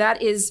 Sheriff,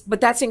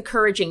 that's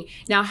encouraging.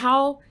 Now,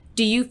 how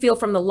do you feel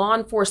from the law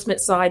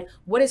enforcement side?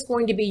 What is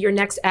going to be your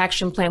next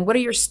action plan? What are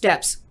your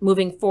steps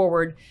moving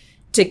forward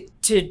to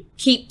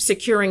keep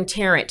securing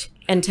Tarrant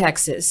and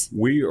Texas?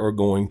 We are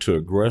going to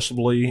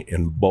aggressively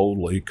and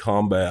boldly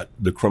combat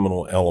the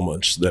criminal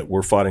elements that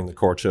we're fighting the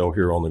cartel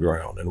here on the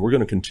ground. And we're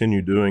going to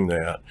continue doing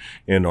that.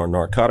 And our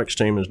narcotics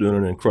team is doing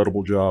an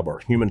incredible job. Our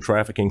human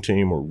trafficking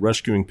team, we're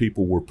rescuing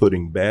people. We're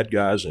putting bad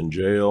guys in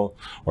jail.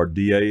 Our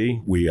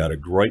DA, we got a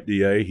great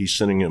DA. He's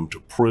sending them to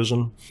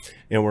prison.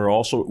 And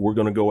we're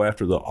going to go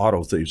after the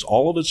auto thieves.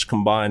 All of it's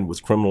combined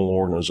with criminal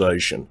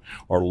organization.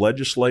 Our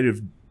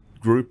legislative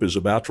group is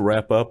about to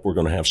wrap up. We're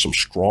going to have some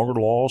stronger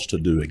laws to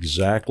do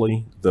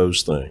exactly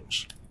those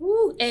things.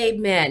 Woo,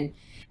 amen.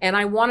 And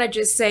I want to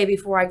just say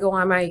before I go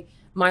on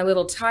my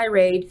little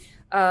tirade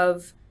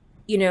of,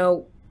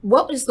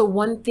 what is the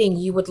one thing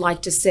you would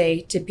like to say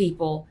to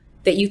people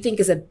that you think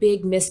is a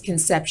big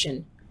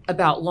misconception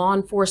about law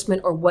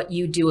enforcement or what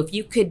you do? If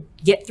you could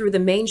get through the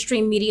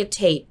mainstream media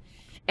tape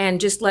and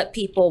just let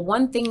people,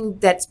 one thing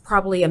that's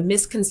probably a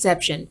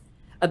misconception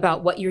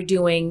about what you're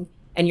doing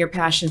and your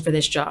passion for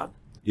this job.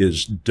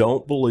 Is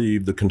don't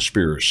believe the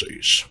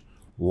conspiracies.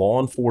 The law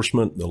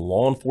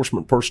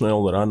enforcement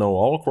personnel that I know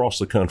all across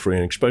the country,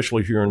 and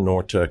especially here in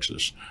North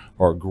Texas,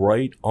 are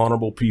great,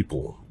 honorable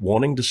people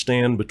wanting to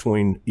stand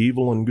between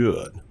evil and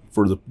good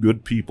for the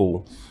good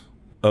people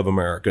of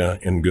America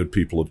and good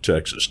people of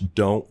Texas.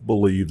 Don't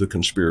believe the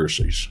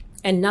conspiracies.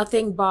 And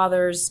nothing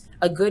bothers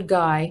a good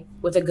guy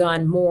with a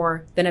gun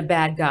more than a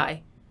bad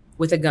guy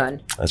with a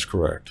gun. That's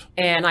correct.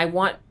 And I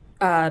want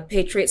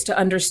patriots to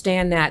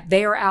understand that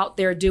they are out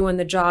there doing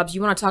the jobs.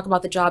 You want to talk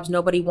about the jobs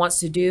nobody wants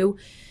to do?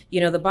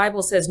 The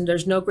Bible says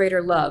there's no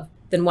greater love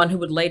than one who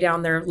would lay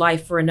down their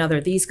life for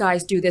another. These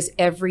guys do this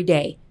every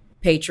day,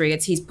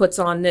 patriots. He puts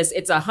on this.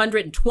 It's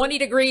 120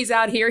 degrees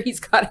out here.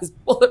 He's got his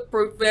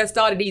bulletproof vest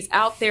on and he's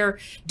out there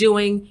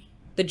doing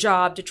the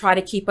job to try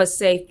to keep us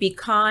safe. Be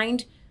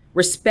kind,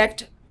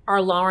 respect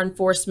our law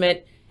enforcement,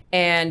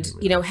 and,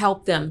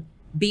 help them.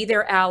 Be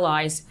their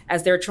allies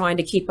as they're trying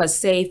to keep us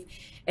safe.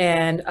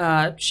 And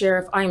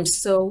Sheriff, I am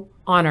so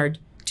honored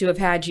to have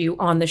had you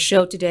on the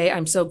show today.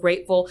 I'm so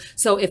grateful.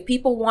 So if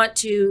people want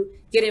to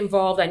get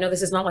involved, I know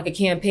this is not like a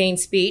campaign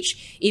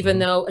speech, even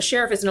though a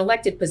sheriff is an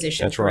elected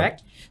position. That's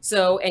correct? Right.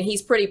 So, and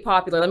he's pretty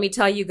popular. Let me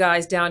tell you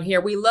guys down here,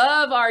 we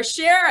love our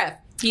sheriff.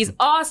 He's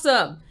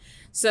awesome.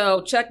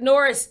 So Chuck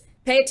Norris,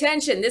 pay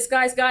attention. This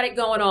guy's got it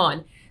going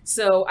on.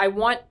 So I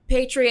want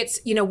patriots,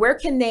 where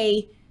can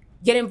they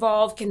get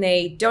involved? Can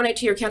they donate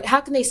to your account?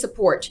 How can they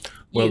support you?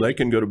 Well, they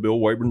can go to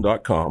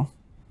billwaybourn.com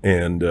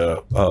and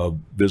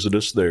visit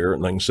us there,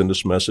 and they can send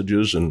us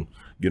messages and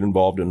get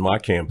involved in my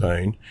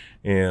campaign.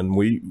 And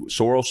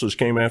Soros has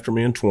came after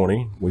me in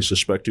 20. We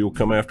suspect he'll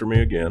come after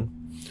me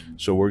again.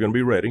 So we're going to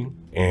be ready,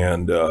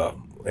 and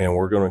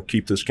we're going to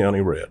keep this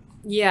county red.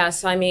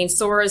 Yes, I mean,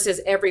 Soros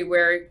is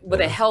everywhere with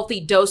a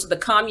healthy dose of the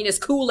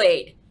communist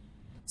Kool-Aid.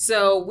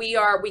 So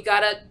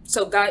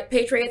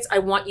patriots, I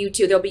want you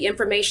to, there'll be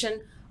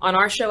information on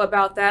our show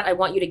about that. I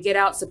want you to get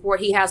out,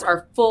 support. He has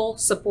our full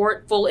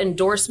support, full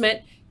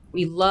endorsement.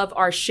 We love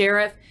our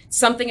sheriff.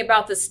 Something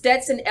about the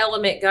Stetson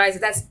element, guys.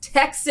 That's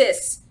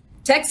Texas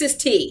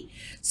tea.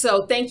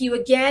 So thank you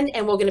again.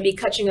 And we're going to be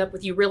catching up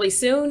with you really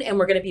soon. And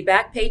we're going to be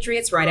back,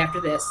 patriots, right after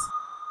this.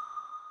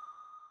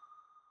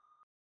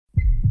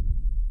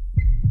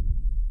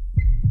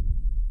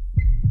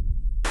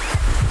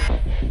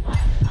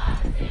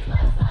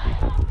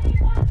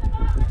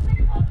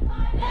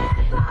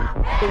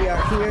 We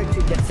are here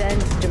to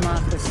defend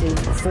democracy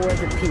for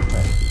the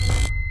people.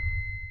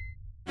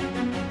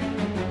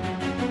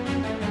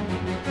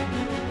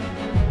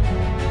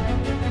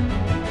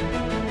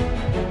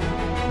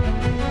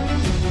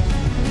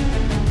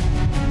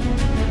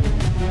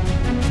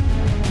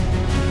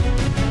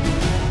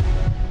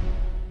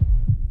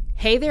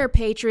 Hey there,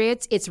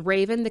 Patriots. It's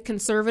Raven, the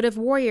conservative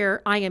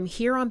warrior. I am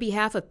here on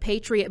behalf of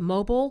Patriot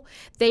Mobile.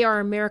 They are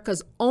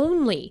America's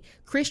only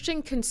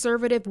Christian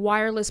conservative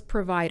wireless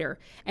provider,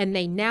 and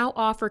they now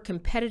offer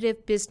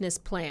competitive business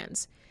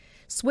plans.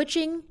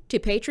 Switching to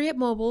Patriot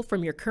Mobile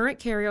from your current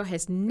carrier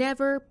has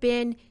never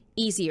been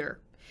easier.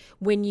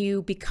 When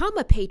you become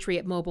a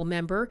Patriot Mobile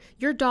member,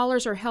 your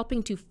dollars are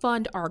helping to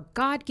fund our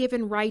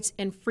God-given rights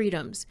and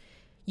freedoms.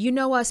 You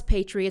know us,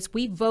 Patriots,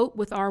 we vote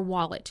with our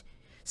wallet.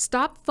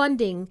 Stop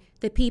funding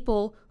the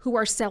people who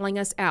are selling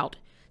us out.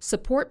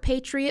 Support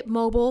Patriot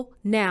Mobile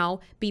now.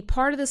 Be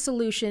part of the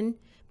solution.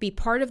 Be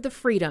part of the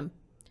freedom.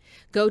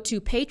 Go to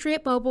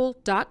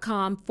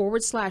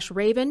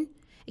patriotmobile.com/Raven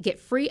and get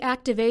free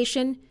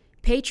activation.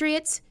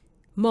 Patriots,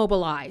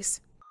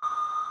 mobilize.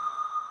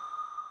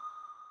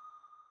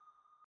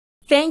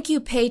 Thank you,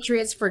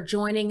 Patriots, for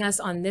joining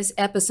us on this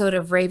episode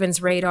of Raven's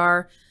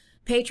Radar.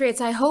 Patriots,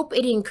 I hope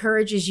it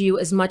encourages you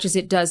as much as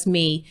it does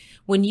me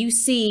when you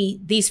see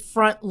these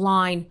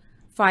frontline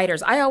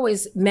fighters. I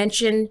always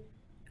mention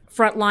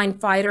frontline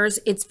fighters.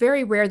 It's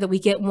very rare that we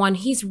get one.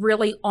 He's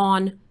really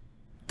on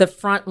the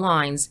front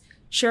lines.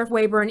 Sheriff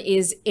Waybourn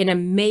is an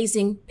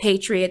amazing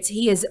patriot.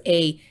 He is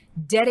a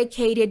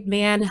dedicated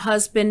man,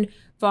 husband,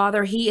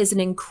 father. He is an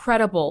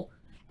incredible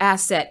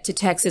asset to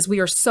Texas.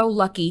 We are so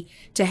lucky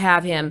to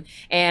have him.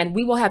 And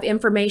we will have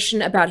information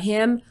about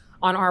him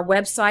on our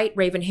website,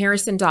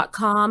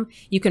 ravenharrison.com.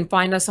 You can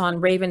find us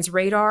on Raven's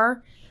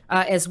Radar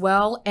as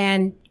well.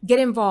 And get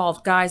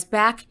involved, guys.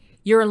 Back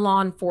your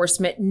law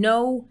enforcement.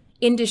 No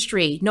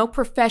industry, no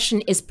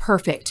profession is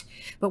perfect,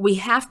 but we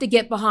have to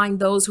get behind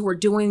those who are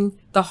doing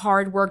the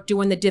hard work,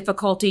 doing the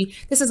difficulty.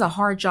 This is a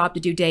hard job to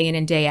do day in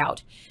and day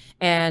out.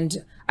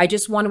 And I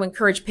just want to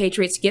encourage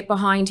Patriots to get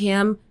behind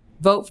him,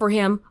 vote for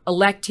him,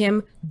 elect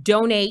him,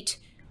 donate.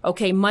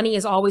 Okay, money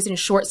is always in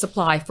short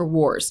supply for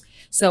wars.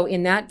 So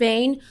in that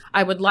vein,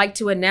 I would like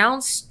to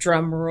announce,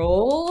 drum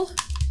roll,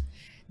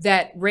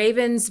 that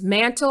Raven's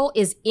Mantle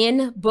is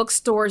in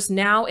bookstores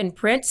now in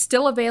print,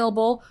 still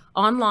available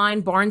online,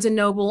 Barnes &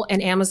 Noble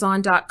and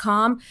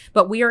Amazon.com.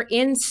 But we are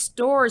in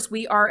stores.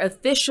 We are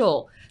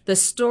official. The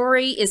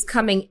story is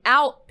coming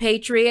out,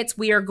 Patriots.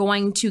 We are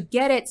going to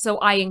get it. So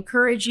I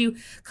encourage you,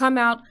 come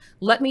out.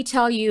 Let me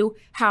tell you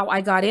how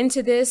I got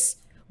into this,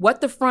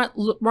 what the front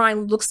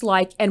line looks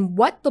like, and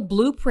what the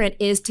blueprint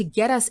is to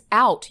get us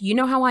out. You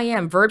know how I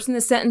am. Verbs in the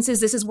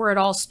sentences, this is where it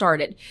all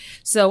started.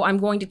 So I'm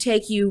going to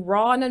take you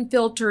raw and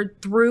unfiltered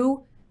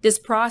through this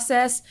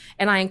process,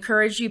 and I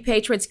encourage you,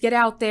 Patriots, get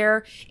out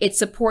there. It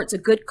supports a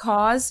good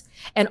cause.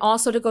 And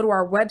also to go to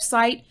our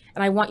website,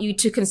 and I want you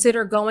to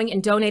consider going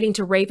and donating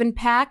to Raven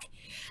PAC.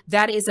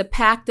 That is a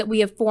PAC that we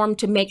have formed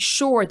to make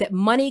sure that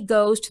money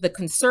goes to the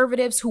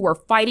conservatives who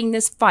are fighting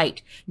this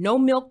fight. No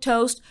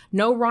milquetoast,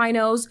 no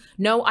rhinos,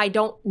 no I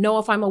don't know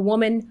if I'm a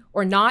woman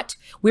or not.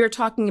 We are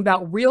talking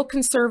about real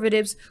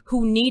conservatives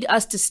who need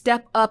us to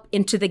step up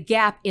into the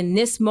gap in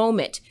this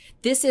moment.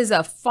 This is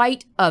a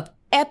fight of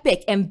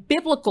epic and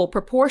biblical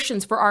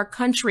proportions for our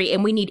country,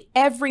 and we need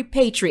every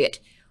patriot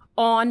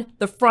on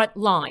the front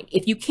line.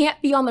 If you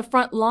can't be on the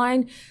front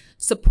line,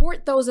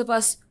 support those of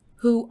us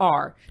who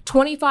are.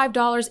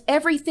 $25,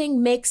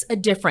 everything makes a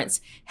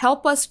difference.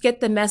 Help us get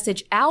the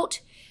message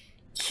out.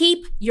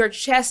 Keep your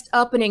chest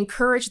up and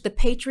encourage the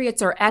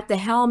Patriots are at the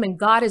helm and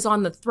God is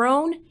on the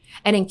throne.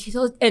 And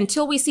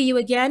until we see you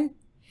again,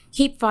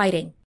 keep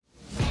fighting.